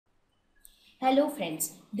Hello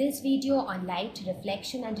friends, this video on light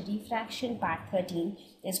reflection and refraction part 13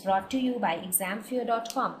 is brought to you by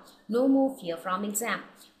examfear.com. No more fear from exam.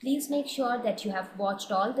 Please make sure that you have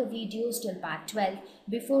watched all the videos till part 12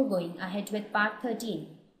 before going ahead with part 13.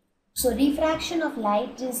 So refraction of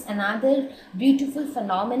light is another beautiful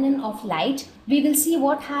phenomenon of light. We will see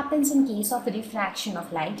what happens in case of refraction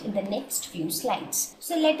of light in the next few slides.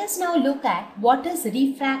 So let us now look at what is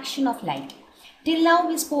refraction of light. Till now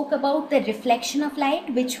we spoke about the reflection of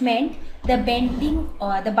light, which meant the bending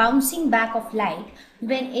or the bouncing back of light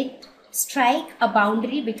when it strikes a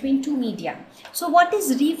boundary between two media. So what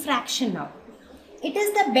is refraction now? It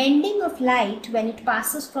is the bending of light when it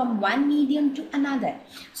passes from one medium to another.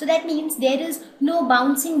 So that means there is no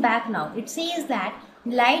bouncing back now. It says that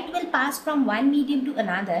light will pass from one medium to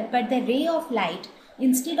another, but the ray of light,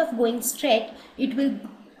 instead of going straight, it will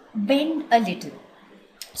bend a little.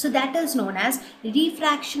 So that is known as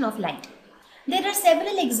refraction of light. There are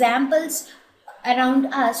several examples around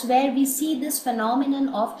us where we see this phenomenon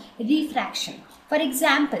of refraction. For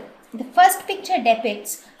example, the first picture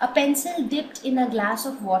depicts a pencil dipped in a glass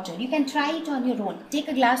of water. You can try it on your own. Take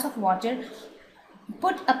a glass of water,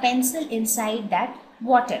 put a pencil inside that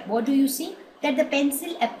water. What do you see? That the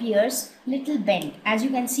pencil appears little bent, as you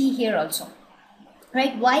can see here also.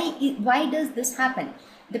 Right? Why does this happen?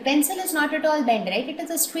 The pencil is not at all bent, right? It is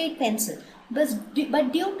a straight pencil. But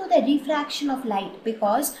due to the refraction of light,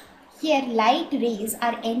 because here light rays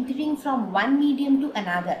are entering from one medium to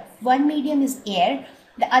another. One medium is air,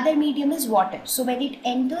 the other medium is water. So when it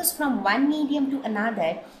enters from one medium to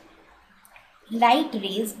another, light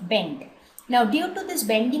rays bend. Now due to this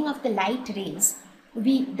bending of the light rays,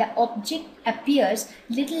 the object appears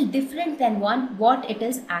little different than what it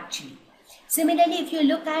is actually. Similarly, if you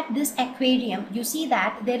look at this aquarium, you see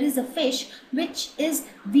that there is a fish which is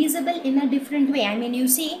visible in a different way. I mean, you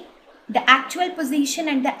see the actual position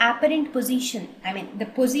and the apparent position. I mean, the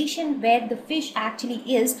position where the fish actually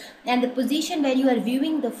is and the position where you are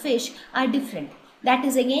viewing the fish are different. That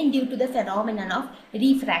is again due to the phenomenon of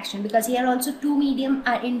refraction, because here also two medium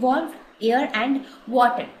are involved, air and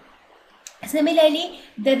water. Similarly,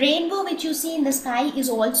 the rainbow which you see in the sky is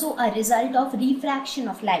also a result of refraction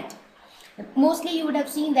of light. Mostly you would have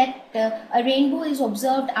seen that a rainbow is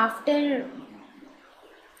observed after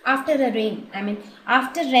a rain. I mean,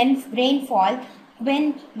 after rainfall,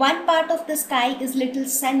 when one part of the sky is little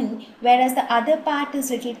sunny, whereas the other part is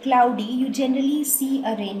little cloudy, you generally see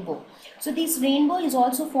a rainbow. So this rainbow is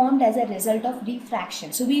also formed as a result of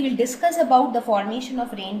refraction. So we will discuss about the formation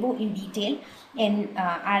of rainbow in detail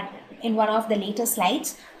in one of the later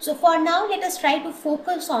slides. So for now, let us try to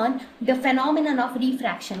focus on the phenomenon of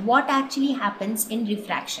refraction. What actually happens in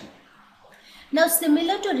refraction? Now,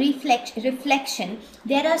 similar to reflection,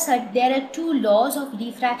 there are two laws of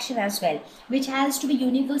refraction as well, which has to be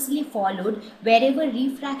universally followed wherever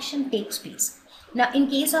refraction takes place. Now, in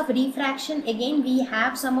case of refraction, again, we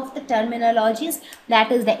have some of the terminologies.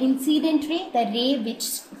 That is the incident ray, the ray which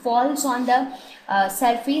falls on the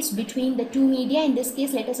surface between the two media. In this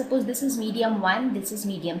case, let us suppose this is medium 1, this is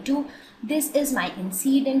medium 2. This is my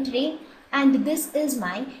incident ray and this is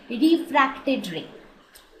my refracted ray.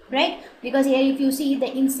 Right? Because here if you see,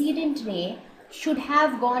 the incident ray should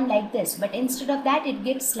have gone like this, but instead of that it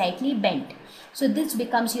gets slightly bent. So this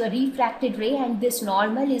becomes your refracted ray, and this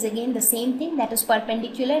normal is again the same thing, that is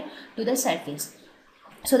perpendicular to the surface.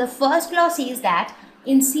 So the first law says that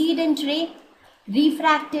incident ray,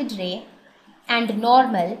 refracted ray and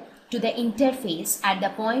normal to the interface at the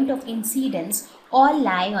point of incidence all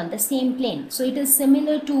lie on the same plane. So it is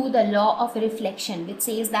similar to the law of reflection, which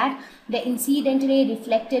says that the incident ray,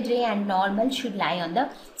 reflected ray and normal should lie on the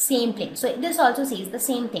same plane. So this also says the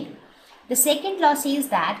same thing. The second law says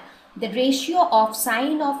that the ratio of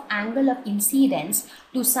sine of angle of incidence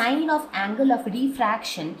to sine of angle of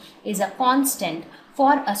refraction is a constant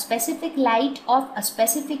for a specific light of a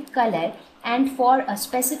specific color and for a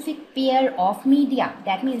specific pair of media.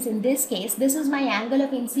 That means in this case, this is my angle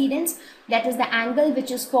of incidence, that is the angle which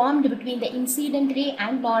is formed between the incident ray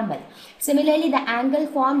and normal. Similarly, the angle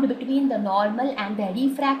formed between the normal and the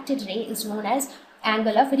refracted ray is known as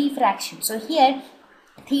angle of refraction. So here,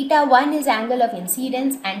 theta 1 is angle of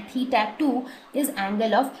incidence and theta 2 is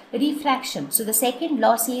angle of refraction. So the second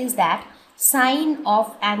law says that sine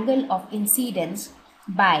of angle of incidence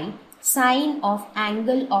by sine of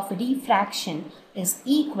angle of refraction is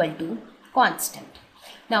equal to constant.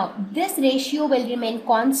 Now, this ratio will remain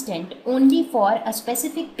constant only for a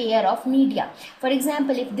specific pair of media. For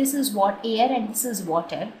example, if this is air and this is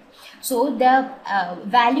water, So the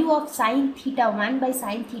value of sine theta 1 by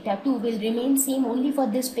sine theta 2 will remain same only for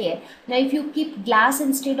this pair. Now if you keep glass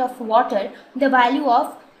instead of water, the value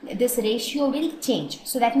of this ratio will change.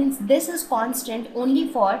 So that means this is constant only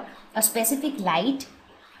for a specific light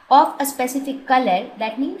of a specific color.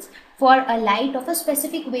 That means for a light of a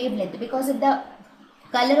specific wavelength, because if the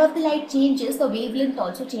color of the light changes, the wavelength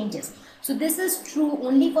also changes. So this is true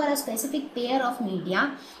only for a specific pair of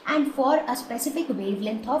media and for a specific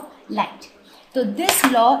wavelength of light. So this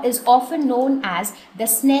law is often known as the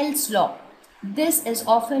Snell's law. This is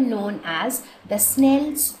often known as the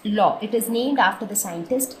Snell's law. It is named after the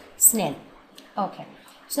scientist Snell. Okay.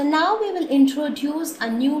 So now we will introduce a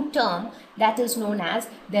new term that is known as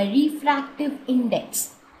the refractive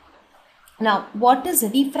index. Now, what is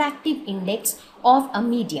refractive index of a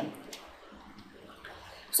medium?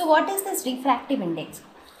 So what is this refractive index?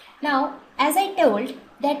 Now, as I told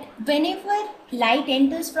that whenever light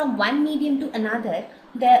enters from one medium to another,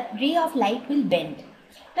 the ray of light will bend.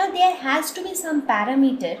 Now, there has to be some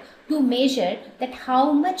parameter to measure that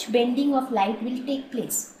how much bending of light will take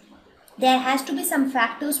place. There has to be some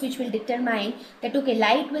factors which will determine that okay,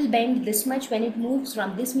 light will bend this much when it moves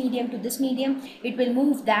from this medium to this medium. It will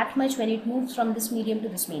move that much when it moves from this medium to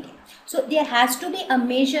this medium. So there has to be a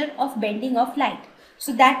measure of bending of light.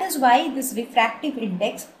 So that is why this refractive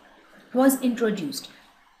index was introduced.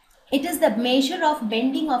 It is the measure of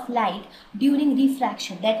bending of light during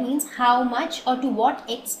refraction. That means how much or to what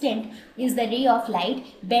extent is the ray of light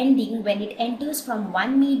bending when it enters from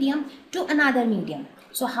one medium to another medium.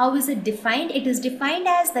 So how is it defined? It is defined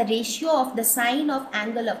as the ratio of the sine of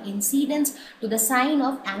angle of incidence to the sine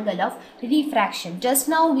of angle of refraction. Just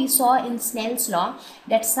now we saw in Snell's law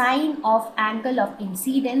that sine of angle of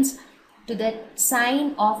incidence to the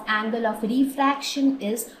sine of angle of refraction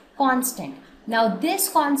is constant. Now this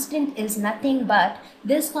constant is nothing but,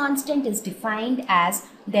 this constant is defined as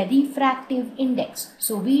the refractive index.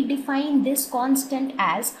 So we define this constant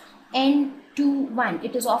as N21.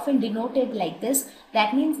 It is often denoted like this.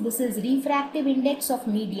 That means this is refractive index of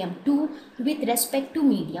medium 2 with respect to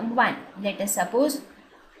medium 1. Let us suppose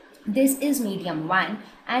this is medium 1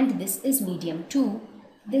 and this is medium 2.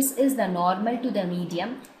 This is the normal to the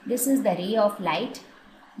medium. This is the ray of light.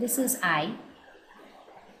 This is I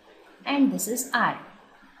and this is R.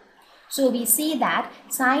 So we say that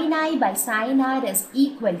sin I by sin R is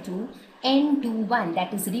equal to N21,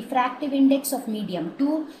 that is refractive index of medium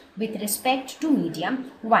 2 with respect to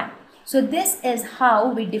medium 1. So this is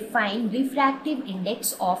how we define refractive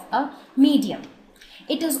index of a medium.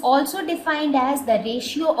 It is also defined as the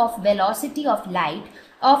ratio of velocity of light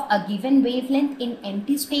of a given wavelength in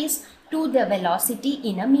empty space to the velocity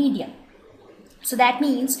in a medium. So that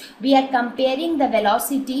means we are comparing the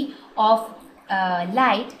velocity of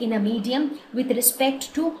light in a medium with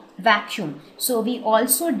respect to vacuum. So we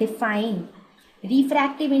also define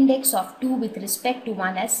refractive index of 2 with respect to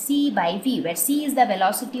 1 as c by v, where c is the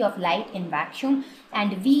velocity of light in vacuum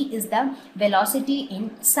and v is the velocity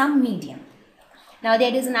in some medium. Now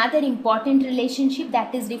there is another important relationship,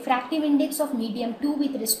 that is refractive index of medium 2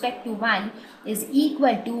 with respect to 1 is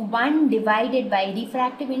equal to 1 divided by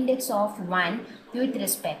refractive index of 1 with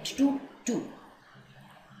respect to 2.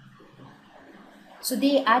 So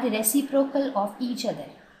they are reciprocal of each other.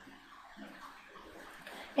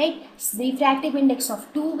 Right? Refractive index of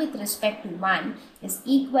 2 with respect to 1 is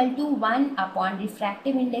equal to 1 upon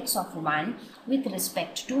refractive index of 1 with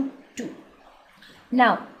respect to 2.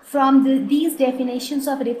 Now, from these definitions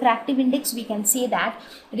of refractive index, we can say that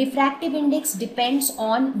refractive index depends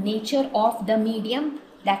on nature of the medium.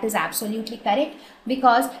 That is absolutely correct,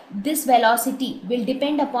 because this velocity will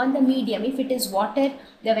depend upon the medium. If it is water,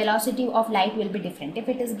 the velocity of light will be different. If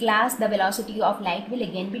it is glass, the velocity of light will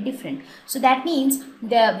again be different. So that means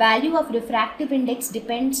the value of refractive index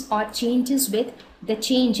depends or changes with the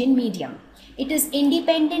change in medium. It is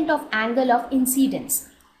independent of angle of incidence.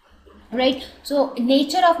 Right, so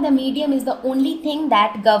nature of the medium is the only thing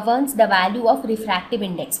that governs the value of refractive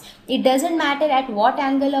index. It doesn't matter at what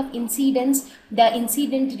angle of incidence the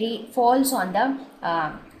incident ray falls on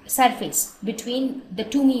the surface between the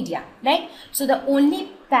two media, right? So the only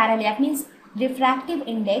parameter, that means refractive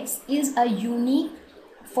index is a unique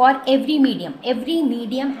for every medium. Every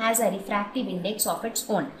medium has a refractive index of its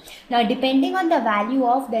own. Now depending on the value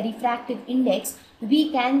of the refractive index,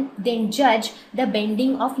 we can then judge the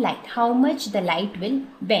bending of light, how much the light will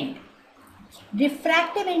bend.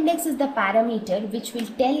 Refractive index is the parameter which will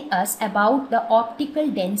tell us about the optical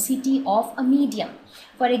density of a medium.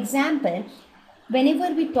 For example,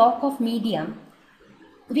 whenever we talk of medium,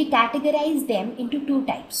 we categorize them into two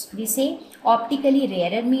types. We say optically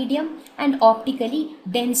rarer medium and optically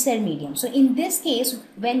denser medium. So in this case,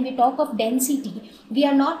 when we talk of density, we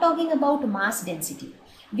are not talking about mass density.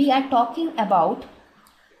 We are talking about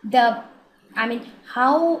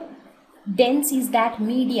how dense is that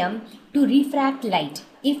medium to refract light.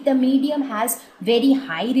 If the medium has very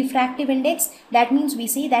high refractive index, that means we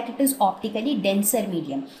say that it is optically denser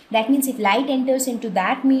medium. That means if light enters into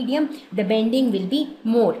that medium, the bending will be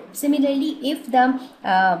more. Similarly, if the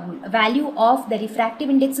value of the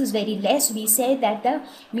refractive index is very less, we say that the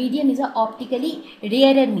medium is a optically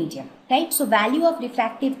rarer medium, right? So value of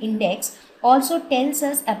refractive index also tells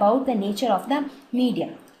us about the nature of the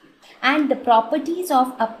medium. And the properties of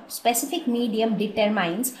a specific medium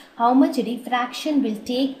determines how much refraction will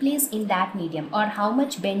take place in that medium, or how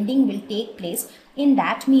much bending will take place in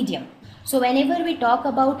that medium. So whenever we talk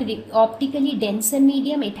about optically denser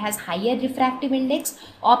medium, it has higher refractive index.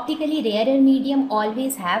 Optically rarer medium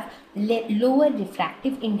always have lower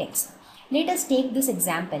refractive index. Let us take this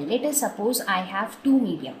example. Let us suppose I have two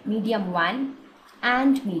medium 1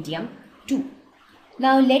 and medium 2.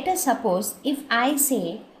 Now let us suppose if I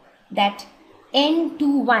say that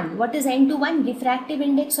N21, what is N21? Refractive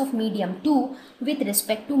index of medium 2 with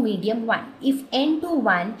respect to medium 1. If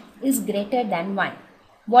N21 is greater than 1,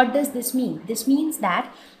 what does this mean? This means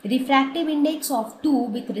that refractive index of 2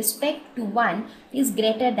 with respect to 1 is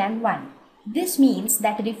greater than 1. This means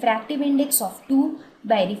that refractive index of 2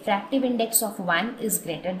 by refractive index of 1 is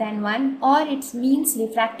greater than 1, or it means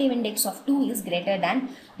refractive index of 2 is greater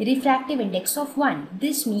than refractive index of 1.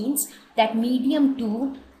 This means that medium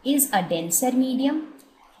 2 is a denser medium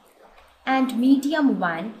and medium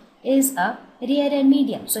 1 is a rarer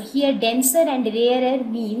medium. So here denser and rarer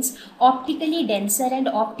means optically denser and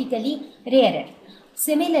optically rarer.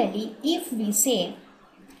 Similarly, if we say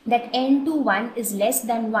that N21 is less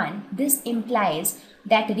than 1, this implies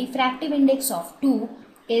that refractive index of 2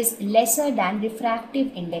 is lesser than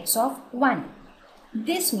refractive index of 1.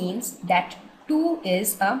 This means that 2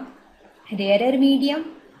 is a rarer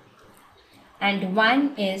medium and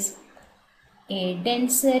 1 is a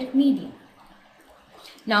denser medium.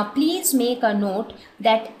 Now please make a note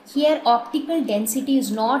that here optical density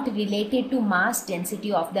is not related to mass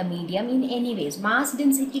density of the medium in any ways. Mass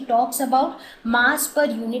density talks about mass per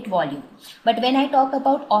unit volume. But when I talk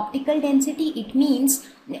about optical density, it means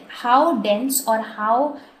how dense or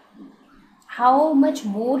how much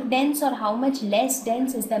more dense or how much less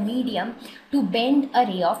dense is the medium to bend a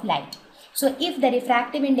ray of light. So if the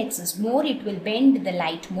refractive index is more, it will bend the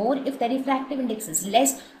light more. If the refractive index is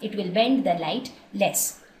less, it will bend the light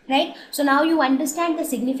less. Right? So now you understand the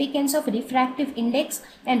significance of refractive index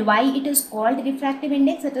and why it is called refractive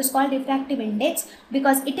index. It is called refractive index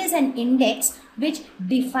because it is an index which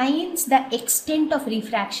defines the extent of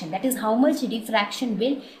refraction. That is how much refraction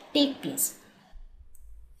will take place.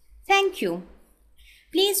 Thank you.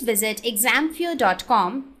 Please visit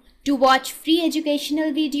examfear.com to watch free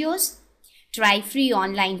educational videos, try free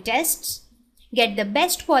online tests, get the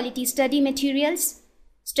best quality study materials,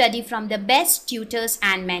 study from the best tutors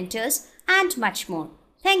and mentors, and much more.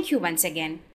 Thank you once again.